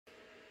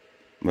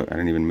Look, I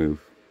didn't even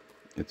move.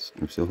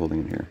 I'm still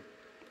holding it here.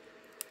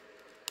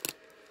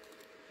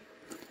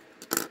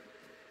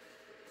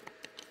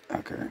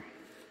 Okay.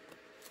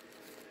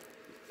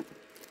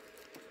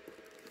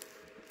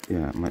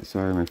 Yeah,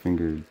 sorry, my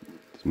finger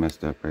is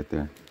messed up right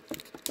there.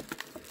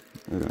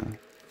 It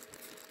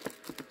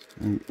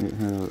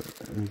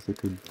was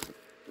like a,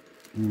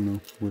 I don't know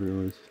what it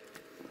was,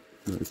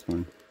 but it's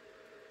fine.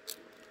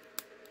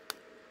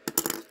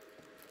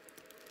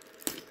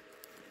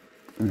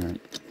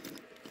 Alright.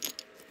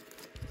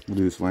 We'll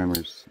do the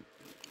slammers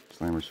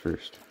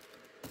first.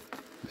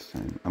 This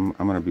time. I'm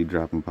gonna be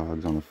dropping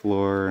pogs on the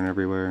floor and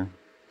everywhere.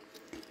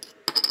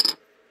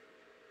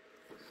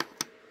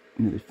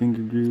 Another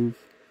finger groove.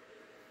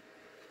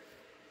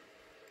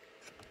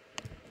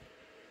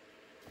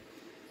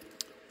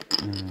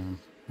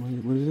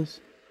 What is this?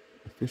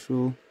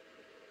 Official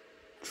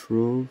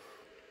Trouncer?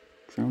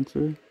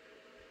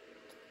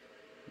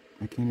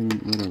 I can't even,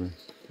 whatever.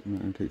 I'm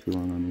not gonna take too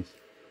long on these.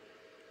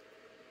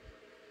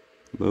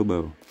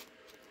 Lobo.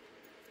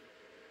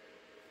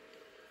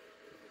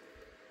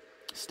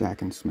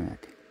 Stack and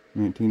Smack.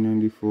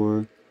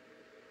 1994.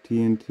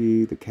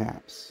 TNT, the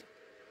caps.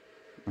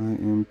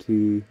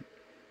 IMT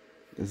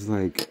is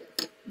like,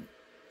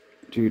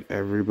 dude,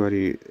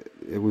 everybody,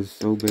 it was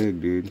so big,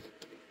 dude.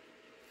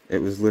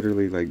 It was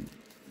literally like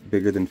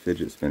bigger than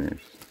fidget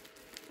spinners.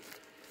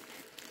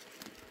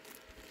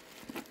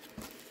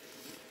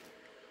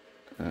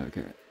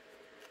 Okay.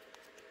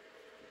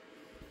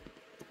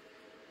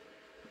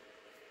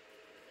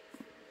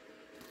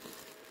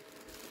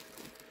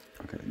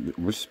 Okay,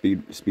 we're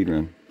speed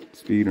run.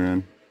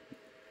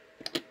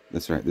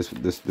 That's right. This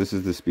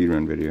is the speed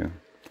run video.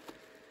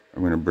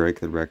 I'm gonna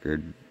break the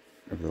record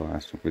of the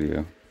last video.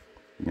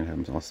 I'm gonna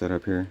have them all set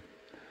up here.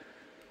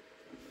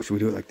 Should we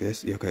do it like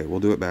this? Yeah, okay, we'll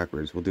do it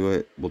backwards.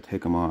 We'll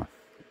take them off.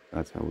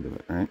 That's how we'll do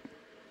it, right?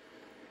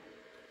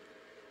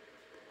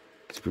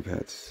 Super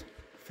Pets,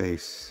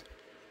 face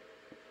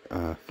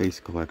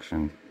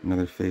collection,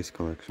 another face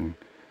collection.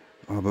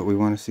 Oh, but we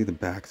want to see the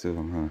backs of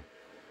them, huh?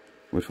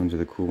 Which ones are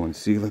the cool ones?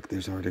 See, look,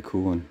 there's already a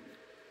cool one.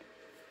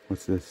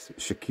 What's this?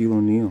 Shaquille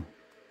O'Neal.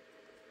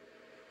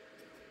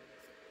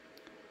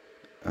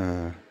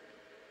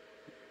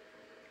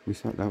 We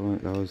saw that one.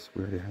 We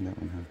already had that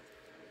one, huh?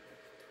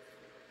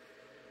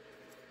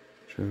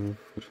 Trev,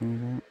 which one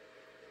was that?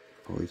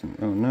 Oh, he's in,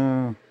 oh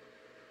no.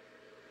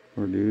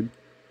 Poor dude.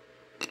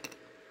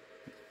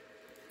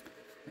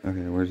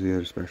 Okay, where's the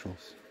other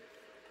specials?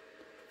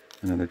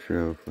 Another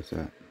Trove. What's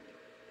that?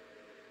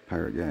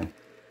 Pirate guy.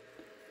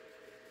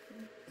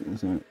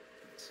 Isn't it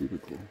super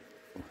cool?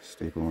 Oh,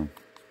 staple one.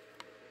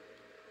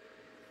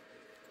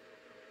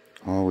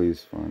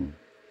 Always fun.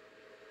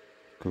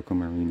 Coco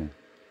Marina.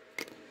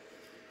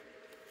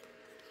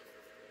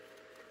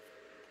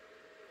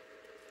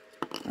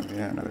 Oh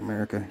yeah, another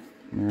America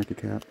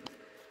cap.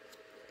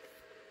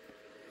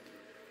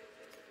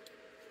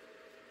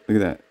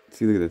 Look at that.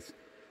 See, look at this.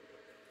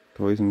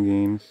 Toys and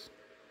games.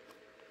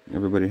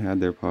 Everybody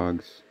had their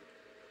pogs.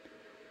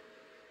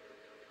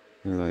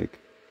 They're like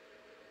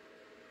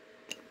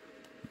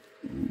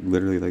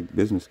literally like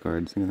business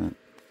cards. Look at that.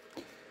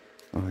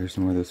 Oh, here's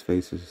some more of those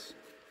faces.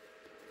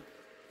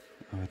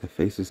 Oh, the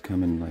faces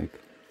come in like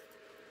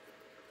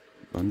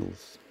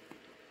bundles.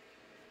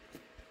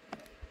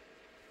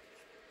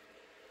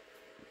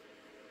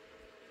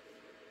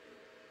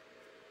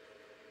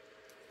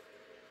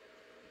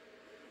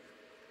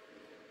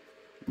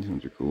 These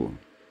ones are cool.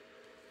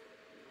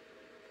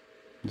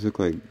 These look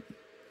like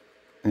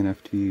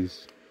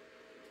NFTs.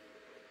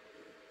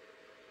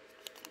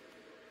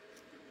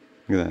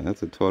 Look at that.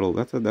 That's a total.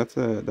 That's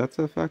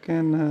a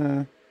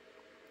fucking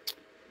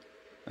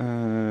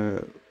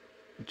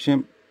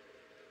chimp.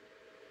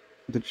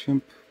 The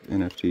chimp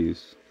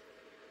NFTs.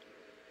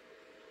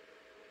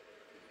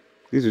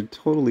 These are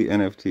totally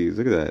NFTs.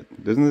 Look at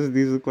that. Doesn't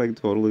these look like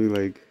totally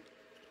like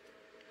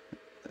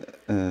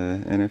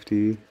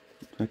NFT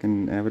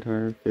fucking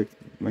avatar,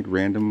 like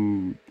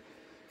random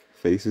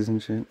faces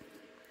and shit?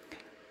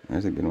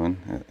 There's a good one.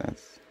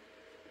 That's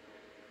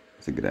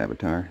a good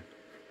avatar.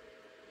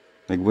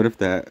 Like, what if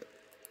that?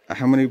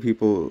 How many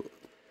people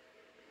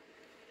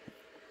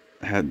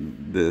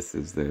had this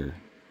as their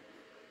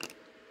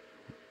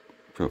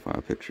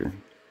profile picture,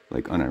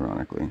 like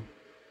unironically?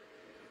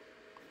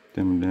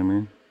 Dumb and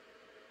Dumber.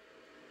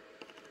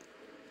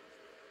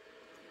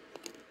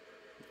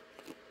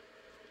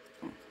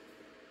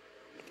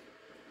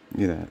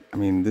 Yeah, I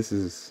mean, this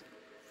is.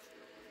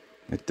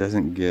 It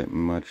doesn't get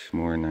much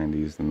more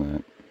 90s than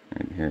that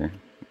right here.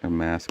 A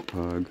mask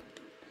pog.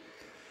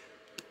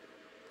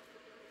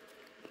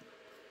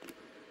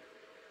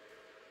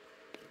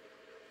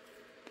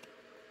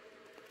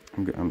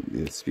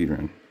 Yeah,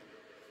 speedrun.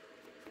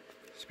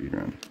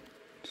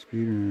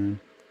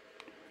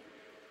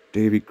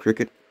 Davy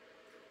Cricket.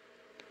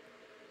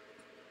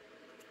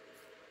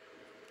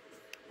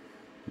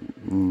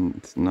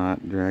 It's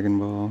not Dragon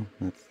Ball.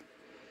 That's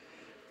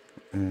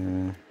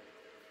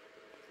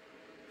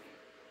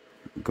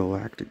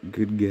Galactic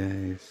Good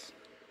Guys.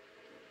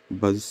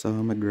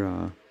 Buzzsaw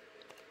McGraw.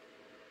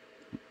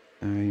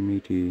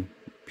 IMET.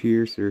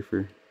 Pier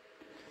Surfer.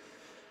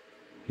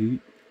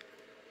 Heat.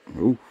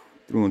 Oh,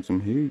 throwing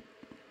some heat.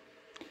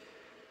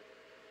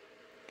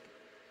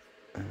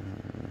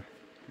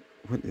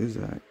 What is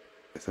that?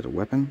 Is that a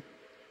weapon?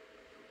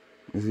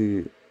 Is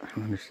he... I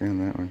don't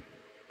understand that one.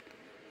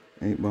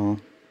 8-ball.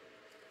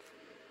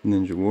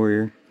 Ninja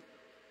Warrior.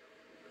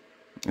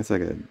 It's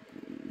like a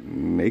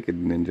naked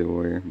Ninja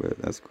Warrior, but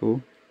that's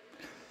cool.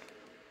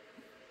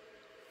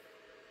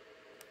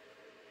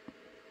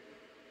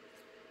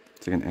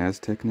 It's like an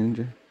Aztec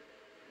ninja.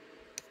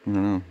 I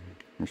don't know.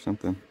 Or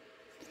something.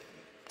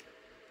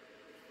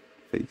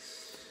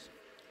 Face.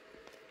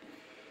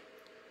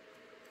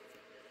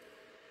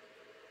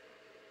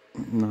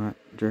 Not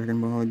Dragon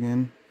Ball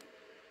again.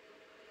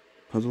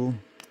 Puzzle.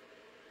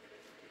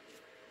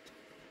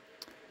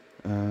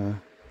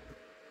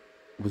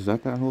 Was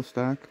that whole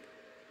stack?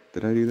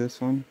 Did I do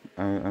this one?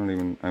 I don't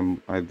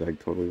even, I've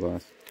like totally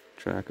lost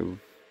track of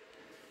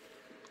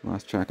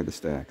the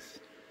stacks.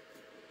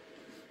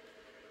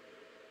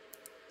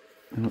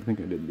 I don't think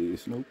I did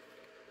these, nope.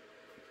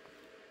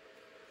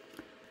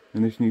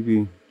 And there's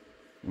Snoopy.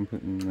 I'm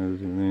putting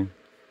those in there.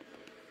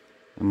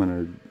 I'm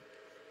gonna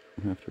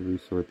have to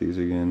resort these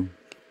again.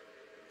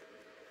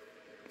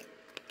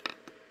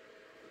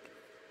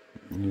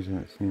 Here's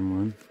that same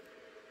one.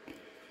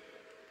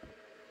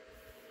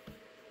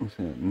 What's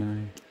that?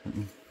 Knife?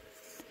 Something?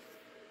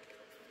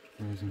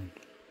 Frozen.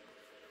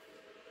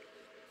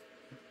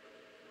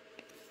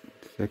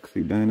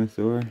 Sexy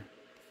dinosaur.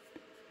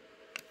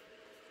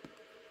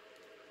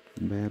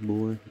 Bad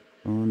boy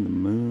on the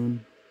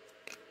moon.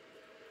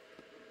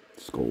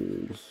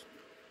 Skulls.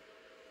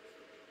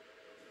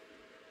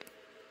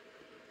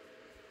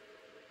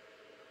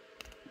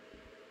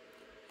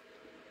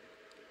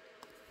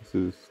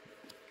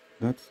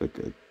 That's like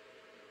a...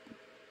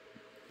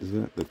 Is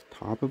that the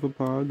top of a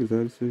POG? Is that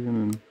a decision?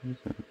 And what is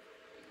that?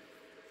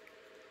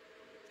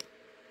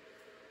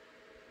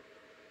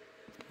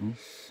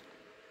 Nice.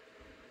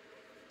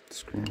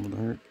 Scrambled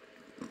art.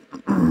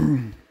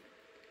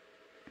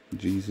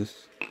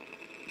 Jesus.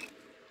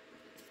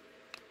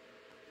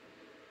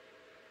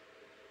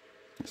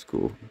 That's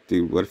cool.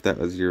 Dude, what if that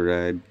was your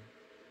ride?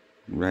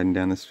 Riding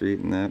down the street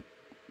in that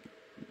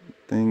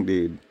thing,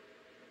 dude.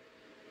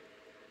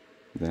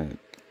 That.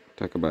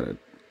 Talk about it.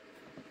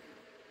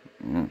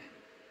 Yeah.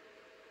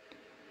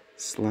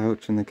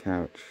 Slouch in the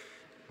couch.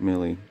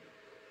 Millie.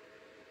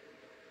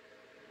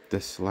 The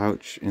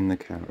slouch in the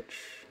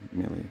couch.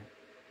 Millie.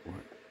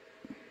 What?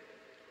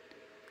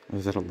 Oh,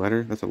 is that a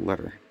letter? That's a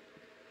letter.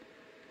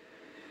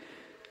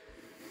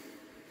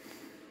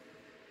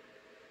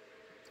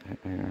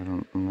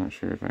 I'm not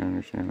sure if I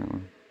understand that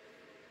one.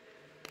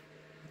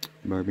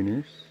 Barbie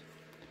Nurse.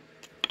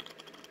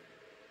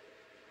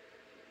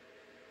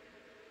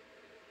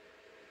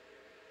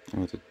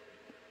 Oh, it's a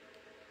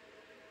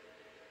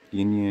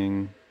yin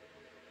yang.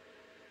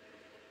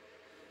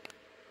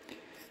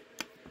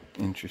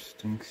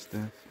 Interesting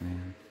stuff,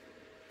 man.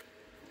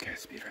 Okay,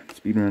 speed run.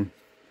 Speed run.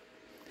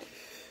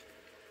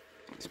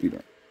 Speed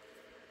run.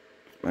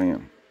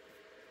 Bam.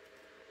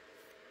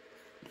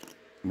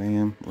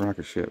 Bam.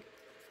 Rocket ship.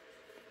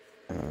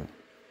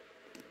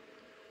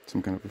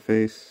 Some kind of a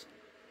face.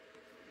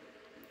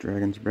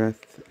 Dragon's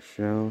breath.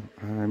 Shell.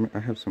 I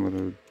have some of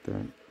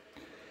that.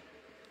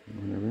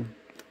 Whatever.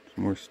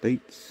 Some more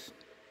states.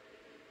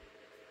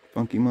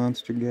 Funky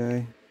monster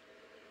guy.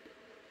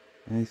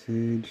 Ice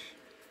Age.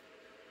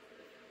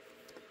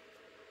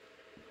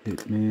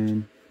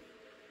 Hitman.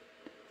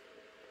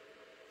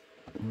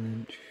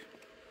 Wrench.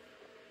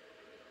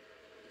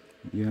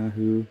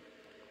 Yahoo.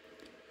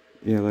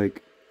 Yeah,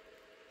 like...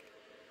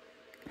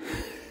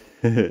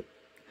 I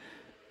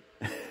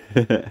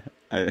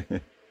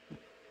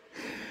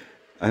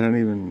don't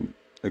even...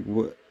 Like,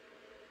 what...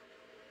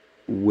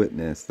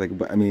 Witness. Like,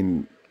 but I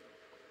mean...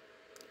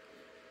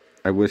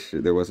 I wish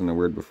there wasn't a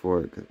word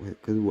before it.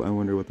 Because I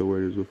wonder what the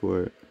word is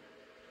before it.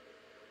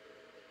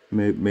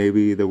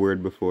 Maybe the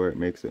word before it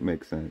makes it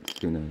make sense.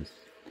 Who knows?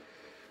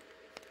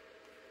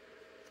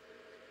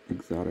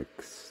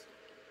 Exotics.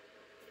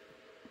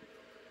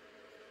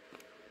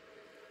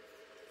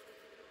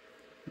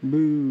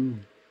 Boo.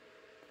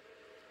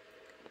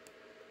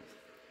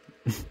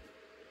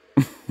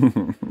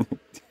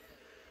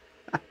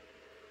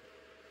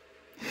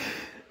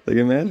 Like,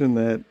 imagine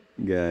that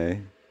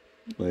guy,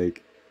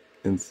 like,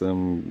 in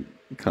some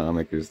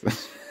comic or something.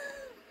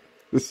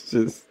 It's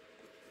just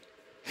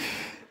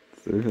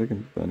so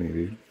fucking funny,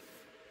 dude.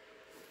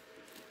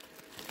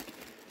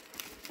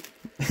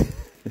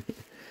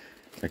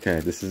 Okay,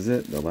 this is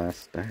it, the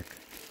last stack.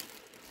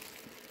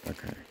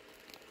 Okay.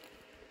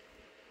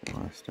 The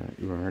last stack.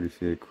 You already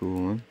see a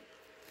cool one.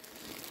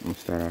 I'm gonna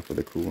start off with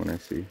a cool one I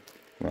see.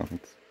 Well,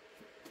 it's,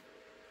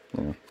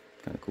 you know,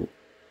 kind of cool.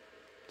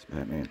 It's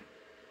Batman.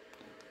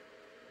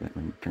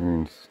 Batman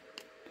Returns.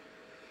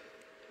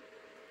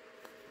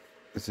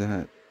 Is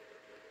that,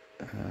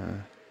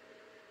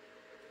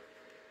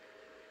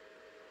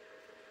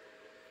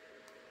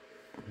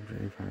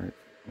 Braveheart?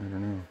 I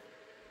don't know.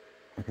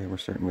 Okay, we're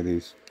starting with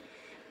these.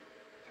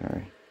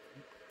 Sorry.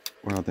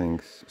 Wild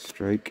Things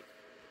Strike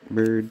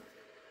Bird.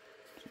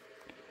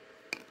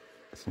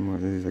 Some more,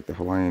 these like the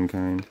Hawaiian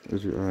kind.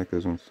 Those are, I like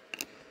those ones.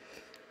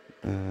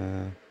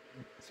 The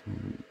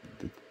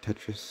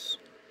Tetris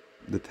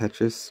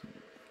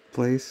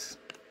place.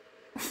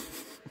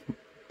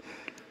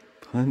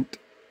 Punt.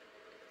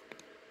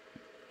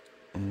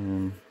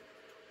 And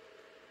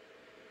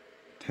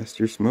test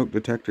your smoke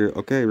detector.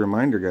 Okay,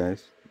 reminder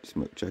guys.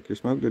 Check your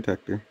smoke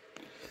detector.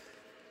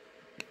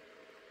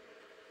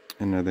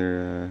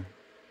 Another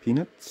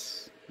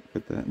peanuts.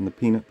 Put that in the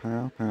peanut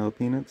pile. Pile of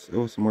peanuts.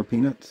 Oh, some more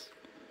peanuts.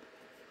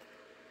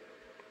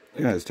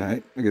 Yeah, it's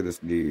tight. Look at this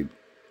dude.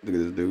 Look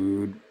at this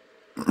dude.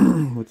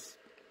 what's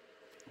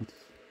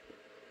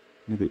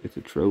maybe it's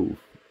a trove.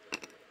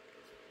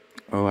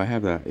 Oh, I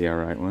have that. Yeah,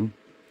 right one.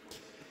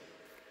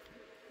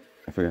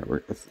 I forgot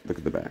where. Let's look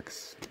at the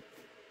backs.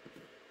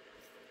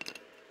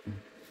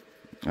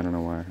 I don't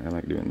know why I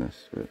like doing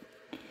this, but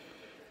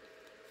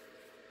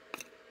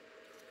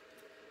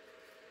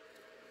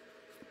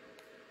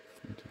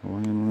it's a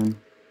Hawaiian one.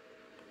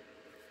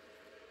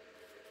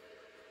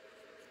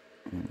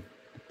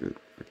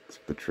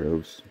 The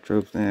troves.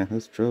 Troves, nah,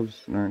 those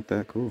troves aren't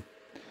that cool.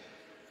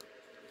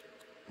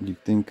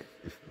 You'd think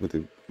if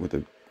with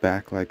a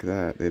back like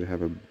that, they'd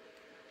have oh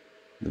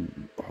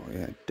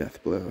yeah,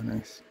 death blow,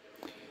 nice.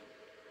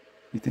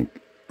 You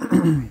think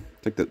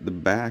it's like the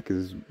back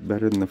is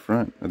better than the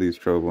front of these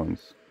trove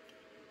ones.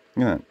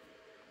 Yeah.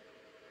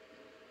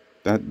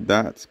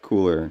 That's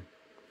cooler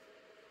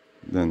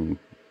than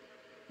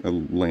a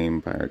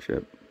lame pirate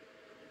ship.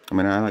 I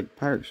mean, I like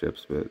pirate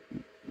ships, but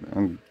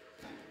one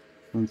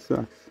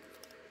sucks.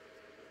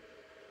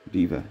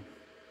 Diva.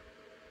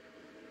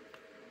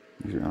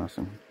 These are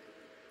awesome.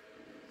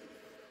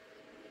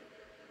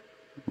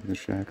 The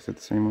Shacks at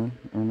the same one.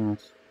 Oh no,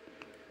 it's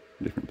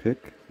a different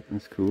pick.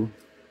 That's cool.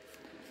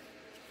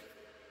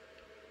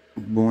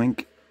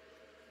 Boink.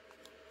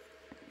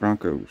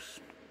 Broncos.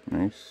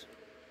 Nice.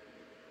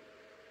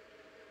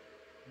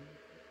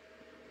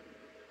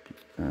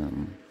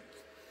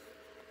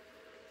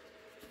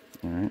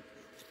 Alright.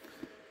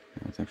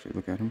 Let's actually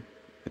look at them.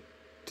 A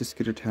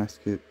tisket or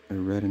tasket, a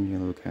red and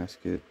yellow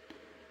casket,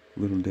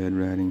 Little Dead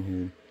Riding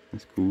Hood.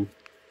 That's cool.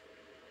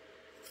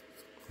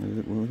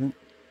 What was it?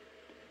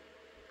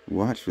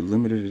 Watch for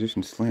limited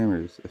edition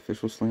slammers.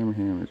 Official slammer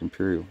hammers.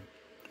 Imperial.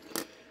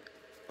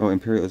 Oh,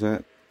 Imperial, is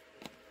that...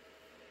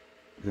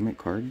 Does it make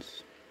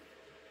cards?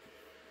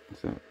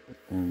 Is that...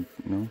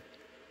 no?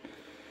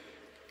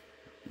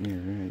 Yeah,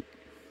 right.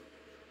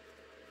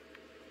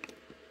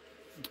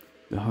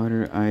 The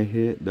harder I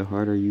hit, the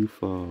harder you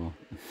fall.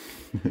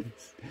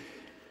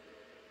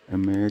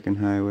 American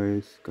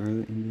Highways,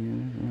 Scarlet,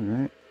 Indiana.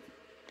 Alright.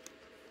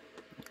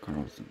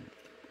 Carlson,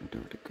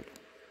 Antarctica.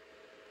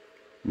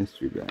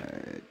 Mystery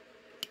Ride.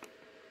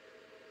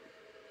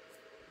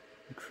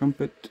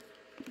 Trumpet.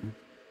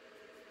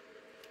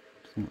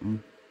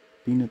 Something.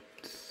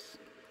 Peanuts.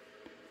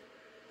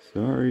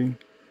 Sorry.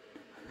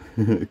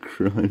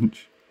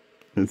 Crunch.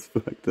 That's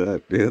fucked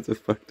up. Yeah, that's a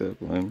fucked up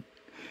one.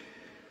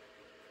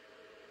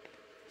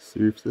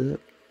 Surf's Up.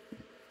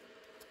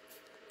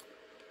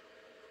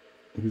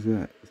 Who's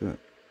that? Is that?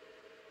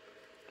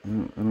 I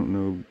don't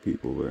know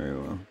people very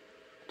well.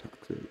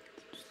 Toxic.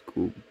 Just a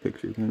cool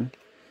picture, kind of.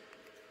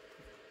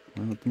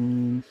 Wild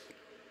Things.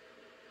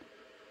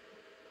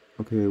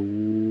 Okay,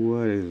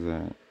 what is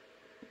that?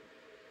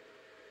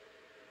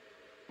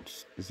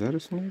 Is that a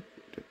snake?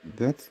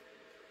 That's...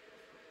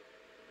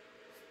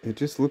 It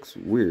just looks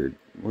weird.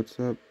 What's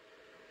up?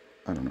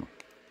 I don't know.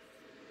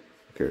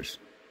 Who cares?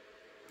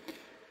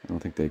 I don't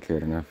think they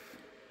cared enough.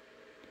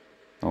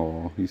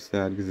 Oh, he's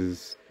sad because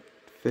his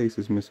face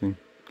is missing.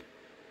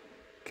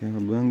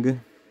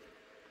 Cowabunga.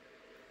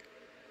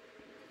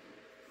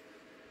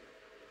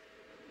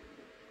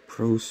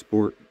 Pro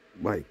Sport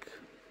Bike.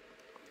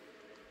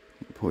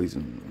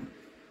 Poison.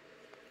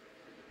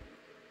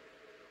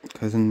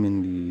 Cousin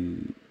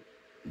Mindy.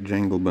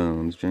 Jangle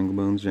Bones. Jangle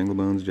Bones, Jangle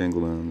Bones,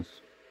 Jangle Bones.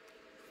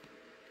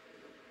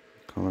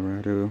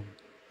 Colorado.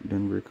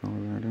 Denver,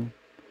 Colorado.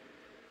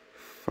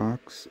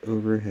 Fox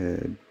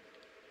Overhead.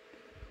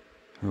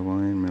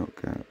 Hawaiian Milk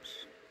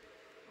Caps.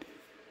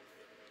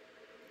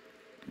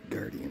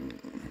 Guardian.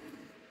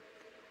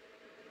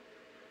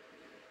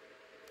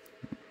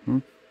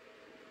 You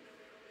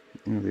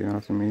know, the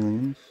Awesome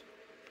Aliens.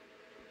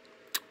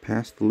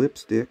 Past the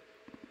Lipstick.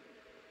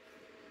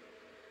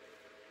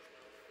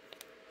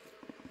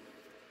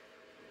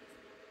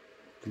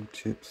 Blue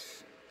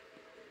Chips.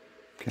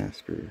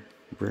 Casper.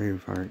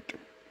 Braveheart.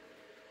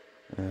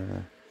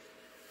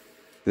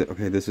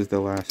 Okay, this is the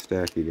last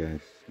stack, you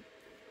guys.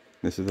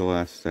 This is the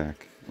last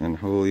stack. And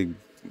holy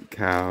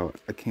cow,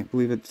 I can't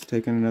believe it's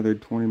taken another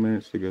 20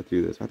 minutes to go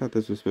through this. I thought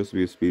this was supposed to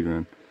be a speed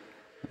run.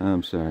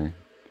 I'm sorry.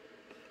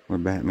 Or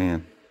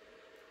Batman.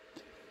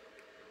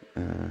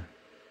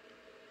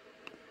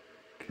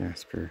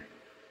 Casper.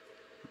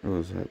 What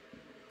was that?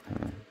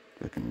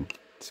 Fucking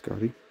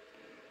Scotty.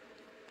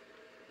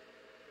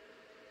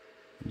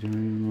 Johnny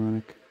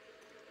Mnemonic.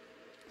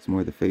 Some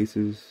more of the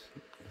faces.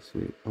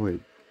 Sweet. Oh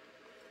wait.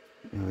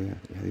 Oh yeah.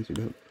 Yeah, these are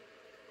dope.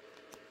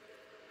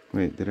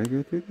 Wait, did I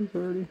go through these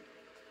already?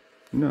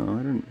 No,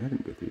 I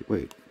didn't go through.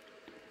 Wait.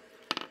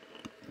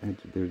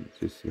 There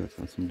just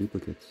got some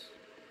duplicates.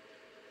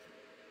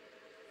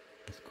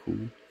 That's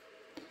cool.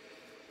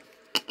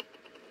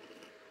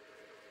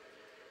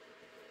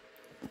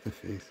 The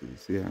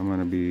faces. Yeah, I'm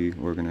gonna be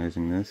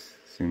organizing this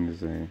as soon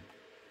as I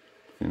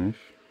finish.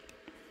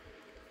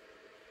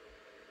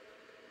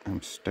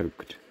 I'm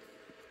stoked.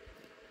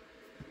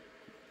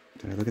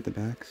 Did I look at the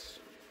backs?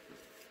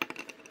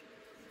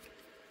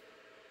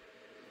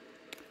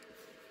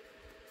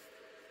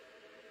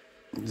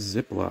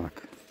 Ziploc.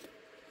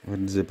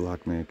 What did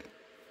Ziploc make?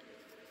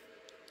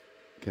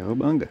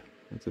 Cowabunga.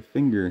 That's a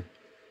finger.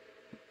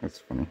 That's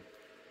funny.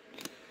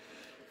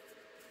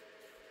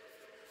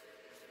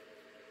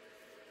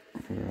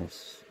 What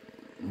else?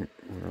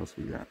 What else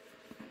we got?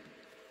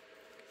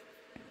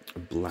 A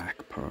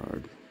black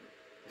pog.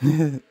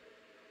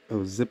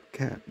 Oh, Zip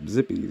Cap.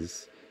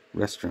 Zippies.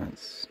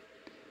 Restaurants.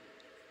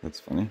 That's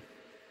funny.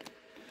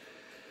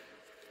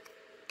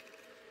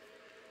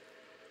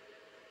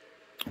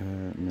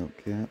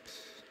 Milk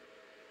caps.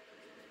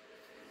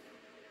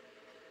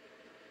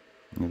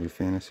 Another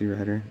fantasy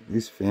rider.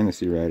 These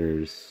fantasy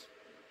riders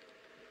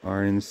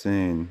are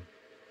insane.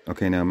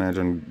 Okay, now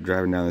imagine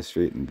driving down the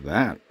street and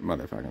that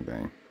motherfucking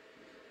thing.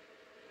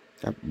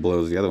 That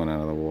blows the other one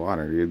out of the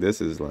water, dude.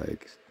 This is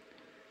like...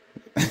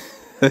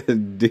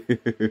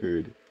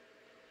 Dude.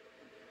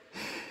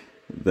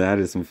 That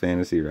is some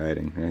fantasy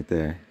riding right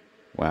there.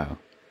 Wow.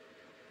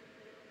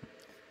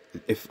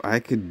 If I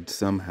could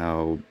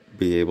somehow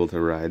be able to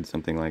ride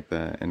something like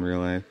that in real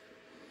life,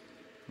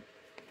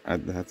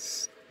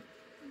 that's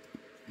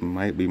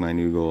might be my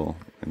new goal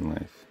in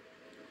life.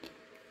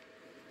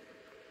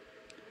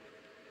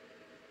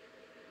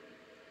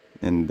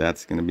 And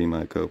that's gonna be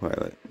my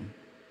co-pilot.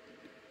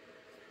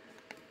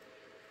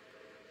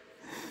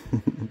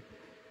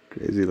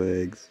 Crazy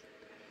legs.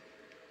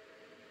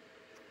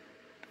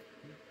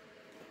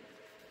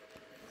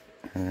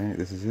 Alright,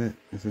 this is it.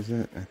 This is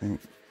it.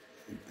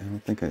 I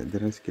don't think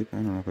did I skip? I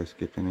don't know if I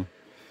skipped any.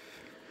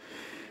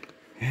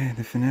 Yeah,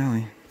 the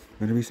finale.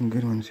 Better be some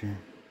good ones here.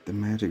 The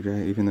magic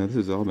dragon, even though this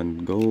has all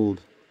been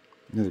gold.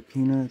 Another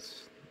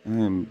peanuts. I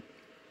am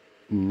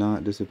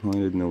not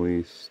disappointed in the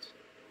least.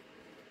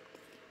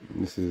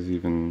 This is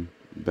even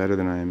better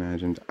than I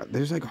imagined.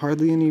 There's like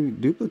hardly any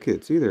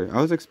duplicates either.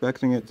 I was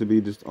expecting it to be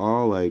just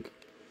all like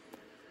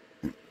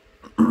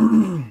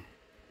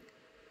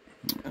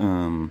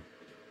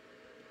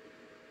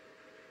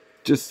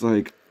just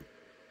like,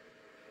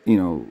 you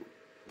know,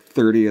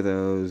 30 of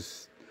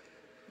those,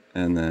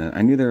 and then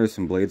I knew there were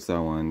some blade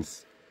saw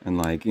ones, and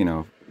like, you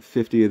know,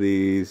 50 of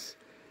these,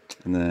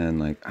 and then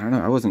like, I don't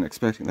know, I wasn't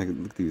expecting, like,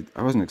 look,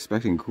 I wasn't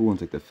expecting cool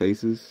ones like the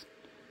faces,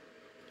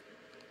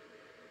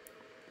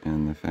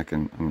 and the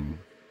fucking, I mean,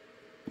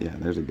 yeah,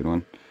 there's a good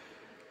one,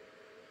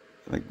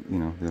 like, you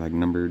know, they're like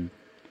numbered.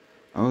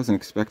 I wasn't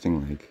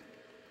expecting like,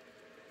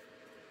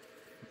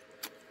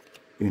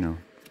 you know,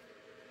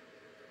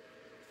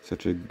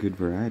 such a good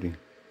variety.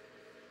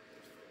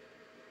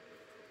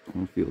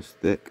 One feels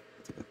thick.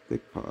 It's like a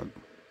thick pog.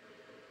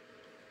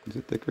 Is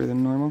it thicker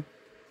than normal?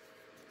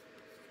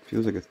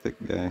 Feels like a thick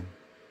guy.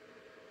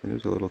 It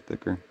is a little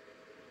thicker,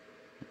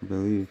 I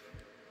believe.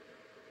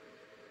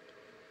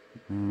 I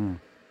don't know.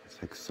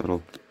 It's like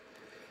subtle.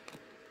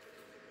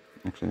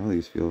 Actually, all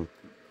these feel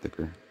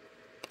thicker.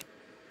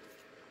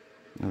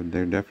 No,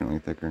 they're definitely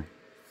thicker.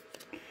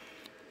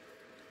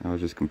 I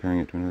was just comparing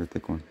it to another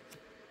thick one.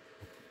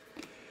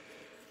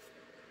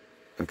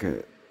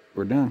 Okay,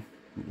 we're done.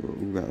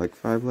 We've got like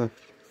 5 left.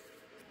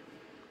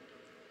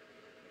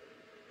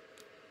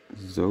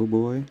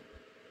 Zoboy.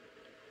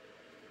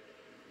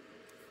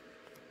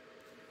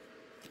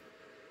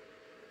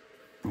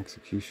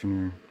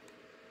 Executioner.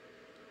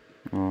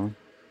 Oh.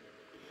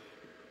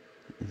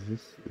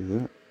 Is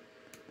that?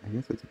 I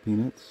guess it's a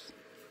peanuts.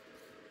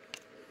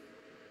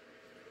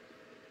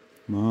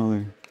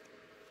 Mahler.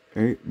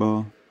 8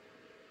 ball.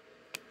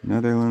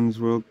 Netherlands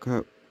World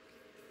Cup.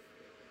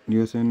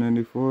 USA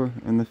 94.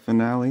 And the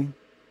finale.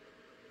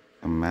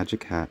 A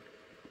magic hat.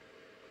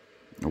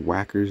 A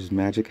Whacker's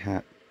magic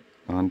hat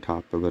on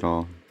top of it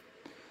all.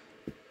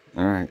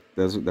 Alright,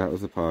 that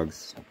was the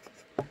POGS.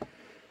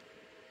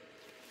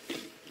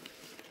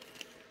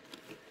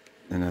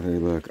 Another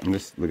look.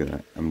 Look at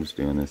that. I'm just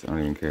doing this. I don't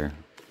even care.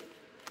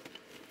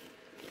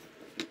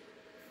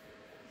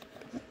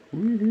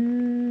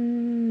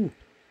 Woohoo!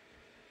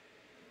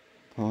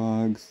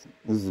 POGS.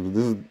 This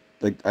is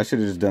like, I should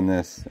have just done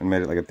this and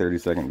made it like a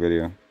 30-second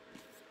video.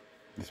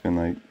 Just been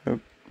like, oh,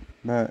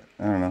 but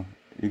I don't know.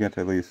 You got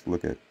to at least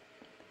look at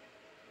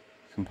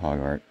some POG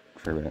art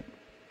for a bit.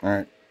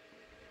 Alright.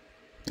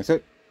 That's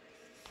it.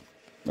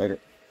 Later.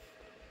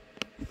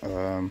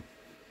 That's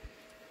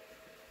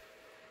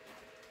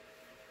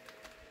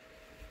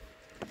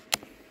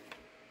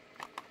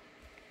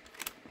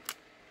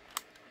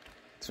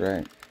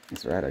right.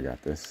 That's right, I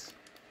got this.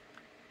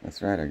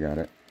 That's right, I got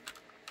it.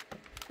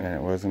 And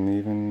it wasn't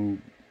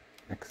even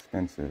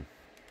expensive.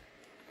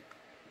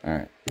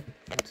 Alright.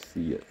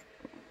 See ya.